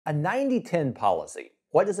A 90-10 policy.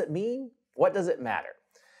 What does it mean? What does it matter?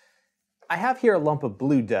 I have here a lump of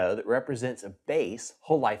blue dough that represents a base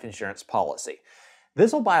whole life insurance policy.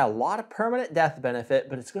 This will buy a lot of permanent death benefit,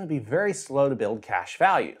 but it's going to be very slow to build cash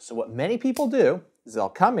value. So what many people do is they'll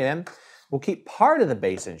come in, we'll keep part of the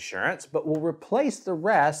base insurance, but we'll replace the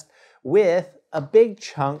rest with a big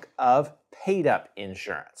chunk of paid up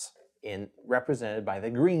insurance, represented by the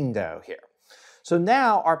green dough here. So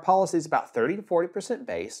now our policy is about 30 to 40%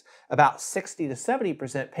 base, about 60 to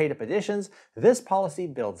 70% paid up additions. This policy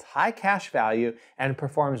builds high cash value and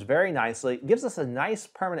performs very nicely. It gives us a nice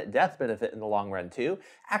permanent death benefit in the long run too,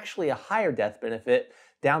 actually a higher death benefit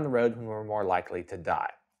down the road when we're more likely to die.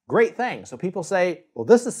 Great thing. So people say, well,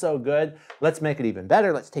 this is so good, let's make it even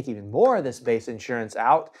better. Let's take even more of this base insurance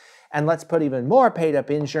out and let's put even more paid up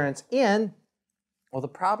insurance in. Well, the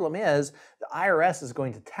problem is the IRS is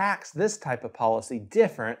going to tax this type of policy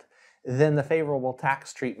different than the favorable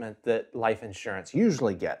tax treatment that life insurance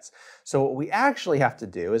usually gets. So what we actually have to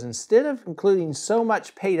do is, instead of including so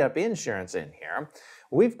much paid up insurance in here,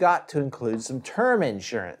 we've got to include some term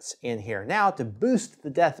insurance in here now to boost the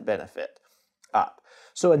death benefit up.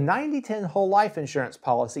 So a 90-10 whole life insurance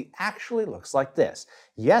policy actually looks like this.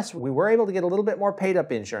 Yes, we were able to get a little bit more paid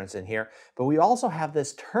up insurance in here, but we also have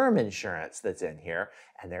this term insurance that's in here,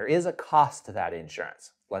 and there is a cost to that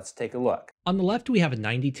insurance. Let's take a look. On the left, we have a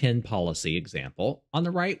 90-10 policy example. On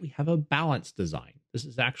the right, we have a balanced design. This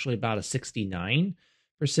is actually about a 69%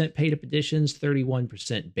 paid up additions,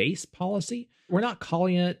 31% base policy. We're not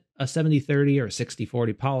calling it a 70-30 or a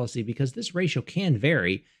 60-40 policy because this ratio can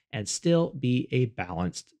vary and still be a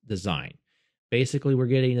balanced design. Basically, we're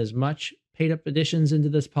getting as much paid up additions into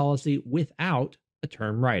this policy without a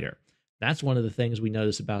term rider. That's one of the things we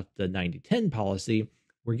notice about the 90-10 policy.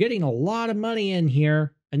 We're getting a lot of money in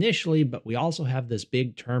here initially, but we also have this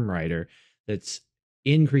big term rider that's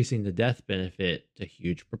increasing the death benefit to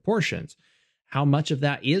huge proportions. How much of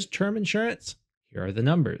that is term insurance? Here are the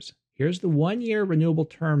numbers. Here's the 1-year renewable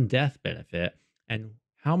term death benefit and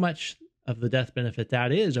how much of the death benefit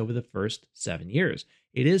that is over the first 7 years.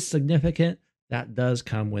 It is significant. That does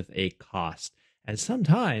come with a cost. And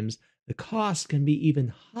sometimes the cost can be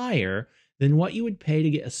even higher than what you would pay to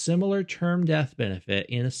get a similar term death benefit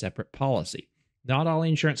in a separate policy. Not all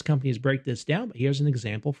insurance companies break this down, but here's an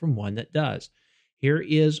example from one that does. Here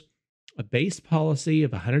is a base policy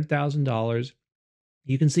of $100,000.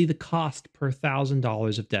 You can see the cost per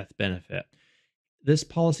 $1,000 of death benefit. This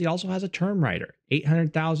policy also has a term rider,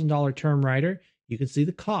 $800,000 term rider. You can see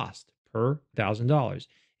the cost per $1,000.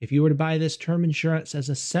 If you were to buy this term insurance as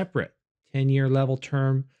a separate 10-year level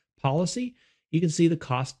term policy, you can see the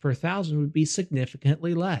cost per 1,000 would be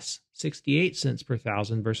significantly less, 68 cents per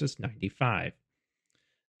 1,000 versus 95.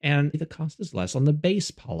 And the cost is less on the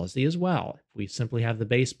base policy as well. If we simply have the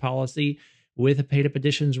base policy with a paid up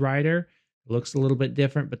additions rider, it looks a little bit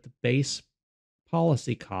different, but the base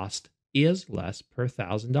policy cost is less per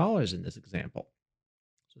 $1,000 in this example.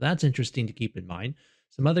 So that's interesting to keep in mind.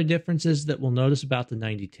 Some other differences that we'll notice about the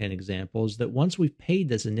 90-10 example is that once we've paid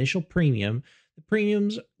this initial premium, the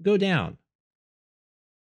premiums go down.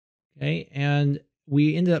 Okay, and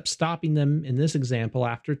we ended up stopping them in this example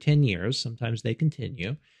after 10 years. Sometimes they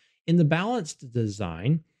continue. In the balanced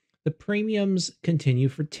design, the premiums continue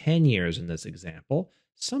for 10 years in this example.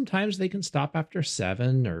 Sometimes they can stop after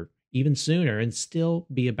 7 or even sooner and still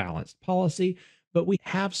be a balanced policy, but we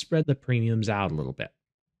have spread the premiums out a little bit.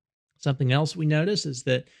 Something else we notice is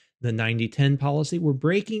that the 90-10 policy, we're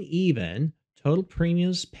breaking even, total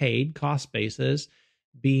premiums paid, cost basis,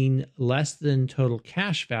 being less than total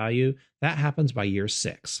cash value. That happens by year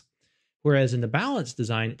 6. Whereas in the balanced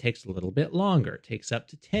design, it takes a little bit longer. It takes up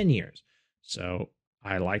to 10 years. So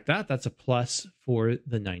I like that. That's a plus for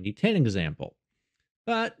the 90-10 example.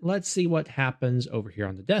 But let's see what happens over here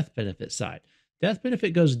on the death benefit side. Death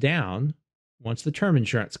benefit goes down once the term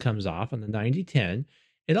insurance comes off on the 90-10.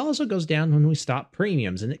 It also goes down when we stop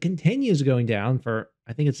premiums, and it continues going down for,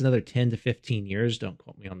 I think it's another 10 to 15 years. Don't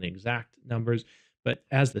quote me on the exact numbers. But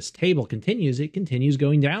as this table continues, it continues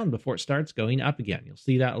going down before it starts going up again. You'll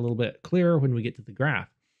see that a little bit clearer when we get to the graph.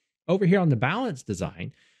 Over here on the balanced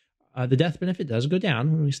design, the death benefit does go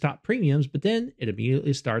down when we stop premiums, but then it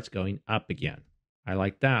immediately starts going up again. I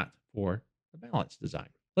like that for the balanced design.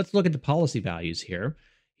 Let's look at the policy values here.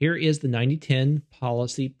 Here is the 90-10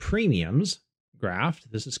 policy premiums graph.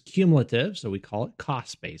 This is cumulative, so we call it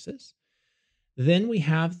cost basis. Then we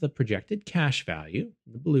have the projected cash value,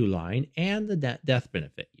 the blue line, and the death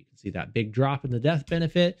benefit. You can see that big drop in the death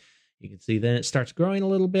benefit. You can see then it starts growing a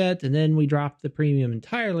little bit, and then we drop the premium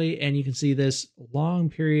entirely, and you can see this long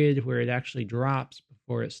period where it actually drops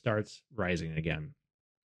before it starts rising again.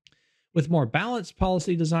 With more balanced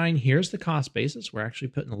policy design, here's the cost basis. We're actually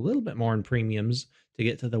putting a little bit more in premiums to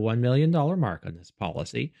get to the $1 million mark on this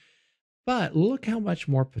policy. But look how much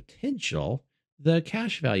more potential the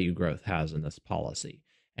cash value growth has in this policy.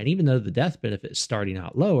 And even though the death benefit is starting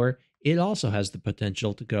out lower, it also has the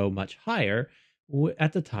potential to go much higher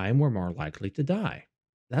at the time we're more likely to die.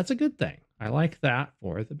 That's a good thing. I like that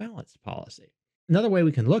for the balanced policy. Another way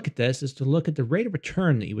we can look at this is to look at the rate of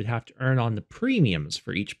return that you would have to earn on the premiums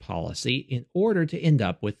for each policy in order to end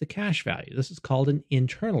up with the cash value. This is called an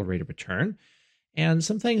internal rate of return. And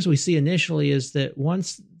some things we see initially is that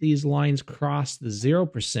once these lines cross the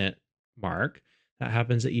 0% mark, that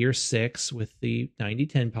happens at year 6 with the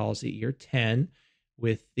 90-10 policy, year 10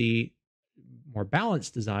 with the more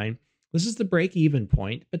balanced design. This is the break-even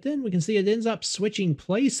point, but then we can see it ends up switching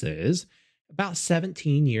places about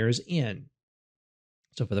 17 years in.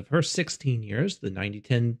 So for the first 16 years, the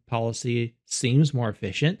 90-10 policy seems more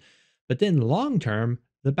efficient, but then long-term,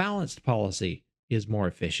 the balanced policy is more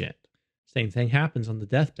efficient. Same thing happens on the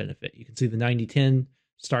death benefit. You can see the 90-10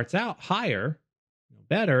 starts out higher,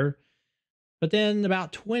 better, but then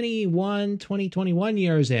about 21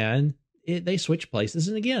 years in, they switch places.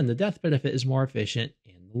 And again, the death benefit is more efficient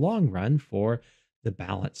in the long run for the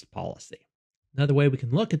balanced policy. Another way we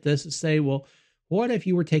can look at this is say, well, what if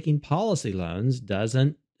you were taking policy loans?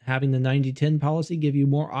 Doesn't having the 90-10 policy give you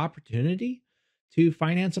more opportunity to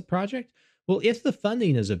finance a project? Well, if the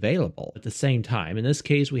funding is available at the same time, in this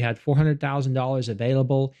case, we had $400,000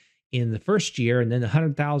 available in the first year and then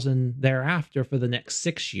 $100,000 thereafter for the next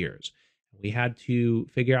 6 years. We had to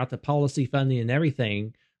figure out the policy funding and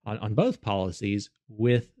everything on both policies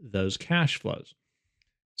with those cash flows.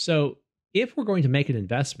 So if we're going to make an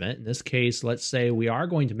investment, in this case, let's say we are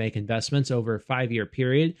going to make investments over a 5-year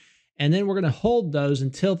period, and then we're going to hold those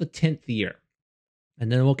until the 10th year.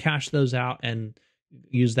 And then we'll cash those out and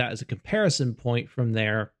use that as a comparison point from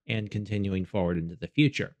there and continuing forward into the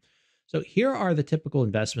future. So here are the typical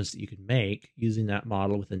investments that you can make using that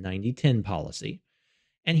model with a 90-10 policy.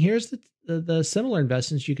 And here's the similar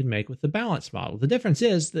investments you can make with the balance model. The difference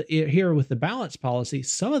is that here with the balance policy,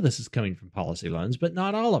 some of this is coming from policy loans, but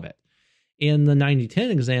not all of it. In the 90-10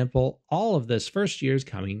 example, all of this first year is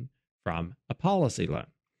coming from a policy loan.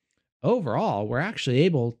 Overall, we're actually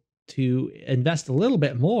able to invest a little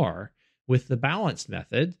bit more with the balanced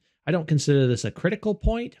method. I don't consider this a critical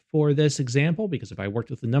point for this example because if I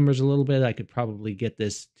worked with the numbers a little bit, I could probably get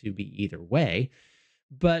this to be either way.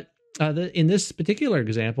 But in this particular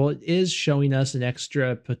example, it is showing us an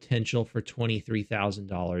extra potential for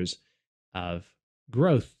 $23,000 of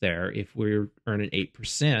growth there if we're earning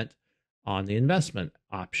 8% on the investment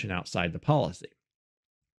option outside the policy.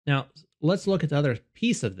 Now, let's look at the other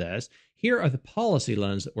piece of this. Here are the policy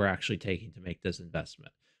loans that we're actually taking to make this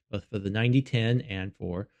investment, both for the 90-10 and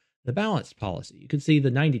for the balanced policy. You can see the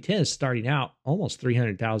 90-10 is starting out almost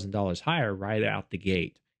 $300,000 higher right out the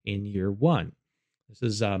gate in year 1. This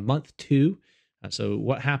is month 2. So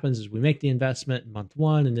what happens is we make the investment in month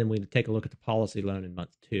 1, and then we take a look at the policy loan in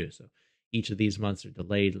month 2. So each of these months are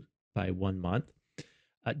delayed by 1 month.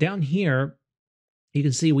 Down here, you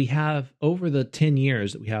can see we have over the 10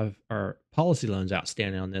 years that we have our policy loans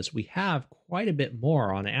outstanding on this, we have quite a bit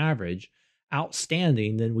more on average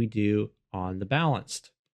outstanding than we do on the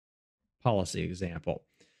balanced policy example.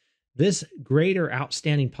 This greater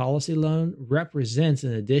outstanding policy loan represents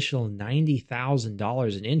an additional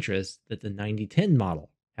 $90,000 in interest that the 90-10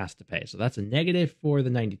 model has to pay. So that's a negative for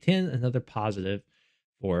the 90-10, another positive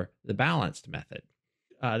for the balanced method.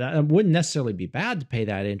 That wouldn't necessarily be bad to pay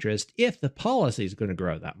that interest if the policy is going to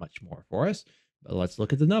grow that much more for us. But let's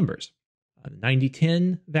look at the numbers.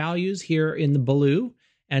 90-10 values here in the blue.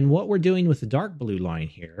 And what we're doing with the dark blue line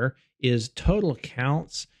here is total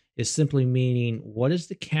accounts is simply meaning what is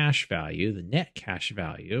the cash value, the net cash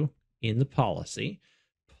value in the policy,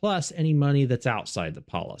 plus any money that's outside the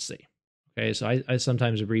policy. Okay, so I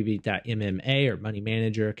sometimes abbreviate that MMA or money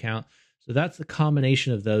manager account. So that's the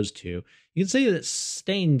combination of those two. You can see that it's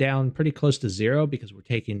staying down pretty close to 0 because we're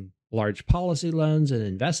taking large policy loans and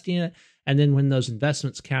investing in it. And then when those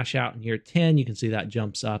investments cash out in year 10, you can see that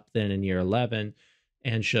jumps up then in year 11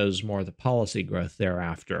 and shows more of the policy growth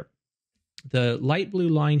thereafter. The light blue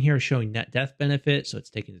line here is showing net death benefit. So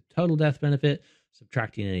it's taking the total death benefit,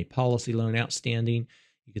 subtracting any policy loan outstanding.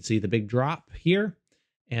 You can see the big drop here.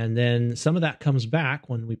 And then some of that comes back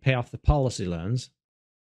when we pay off the policy loans.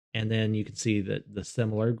 And then you can see the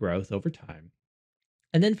similar growth over time.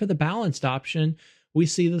 And then for the balanced option, we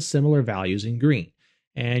see the similar values in green.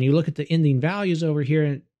 And you look at the ending values over here,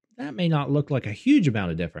 and that may not look like a huge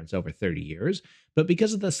amount of difference over 30 years, But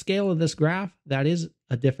because of the scale of this graph, that is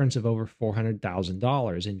a difference of over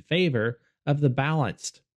 $400,000 in favor of the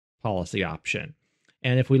balanced policy option.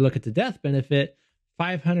 And if we look at the death benefit,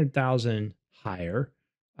 500,000 higher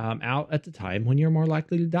out at the time when you're more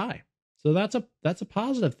likely to die. So that's a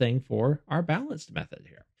positive thing for our balanced method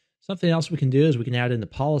here. Something else we can do is we can add in the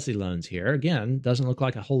policy loans here. Again, doesn't look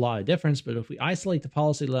like a whole lot of difference, but if we isolate the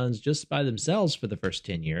policy loans just by themselves for the first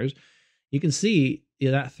 10 years, you can see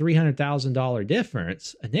that $300,000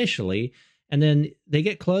 difference initially, and then they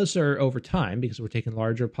get closer over time because we're taking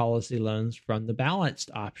larger policy loans from the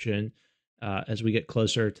balanced option as we get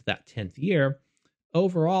closer to that 10th year.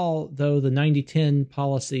 Overall, though, the 90-10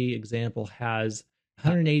 policy example has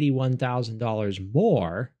 $181,000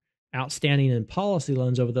 more outstanding in policy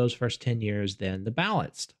loans over those first 10 years than the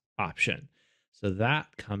balanced option. So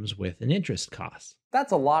that comes with an interest cost.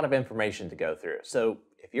 That's a lot of information to go through. So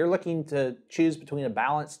if you're looking to choose between a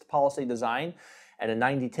balanced policy design and a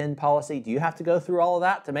 90-10 policy, do you have to go through all of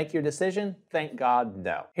that to make your decision? Thank God,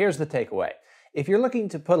 no. Here's the takeaway. If you're looking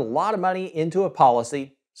to put a lot of money into a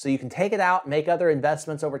policy so you can take it out and make other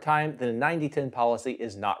investments over time, then a 90-10 policy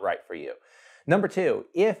is not right for you. Number two,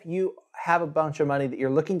 if you have a bunch of money that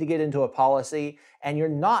you're looking to get into a policy and you're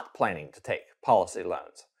not planning to take policy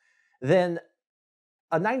loans, then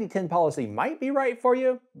a 90-10 policy might be right for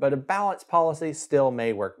you, but a balanced policy still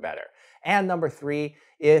may work better. And number three,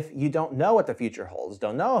 if you don't know what the future holds,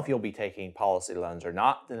 don't know if you'll be taking policy loans or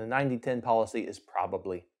not, then a 90-10 policy is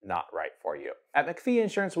probably not right for you. At McPhee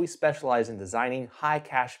Insurance, we specialize in designing high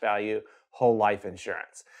cash value whole life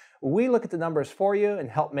insurance. We look at the numbers for you and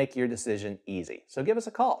help make your decision easy. So give us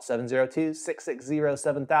a call,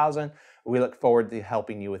 702-660-7000. We look forward to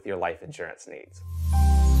helping you with your life insurance needs.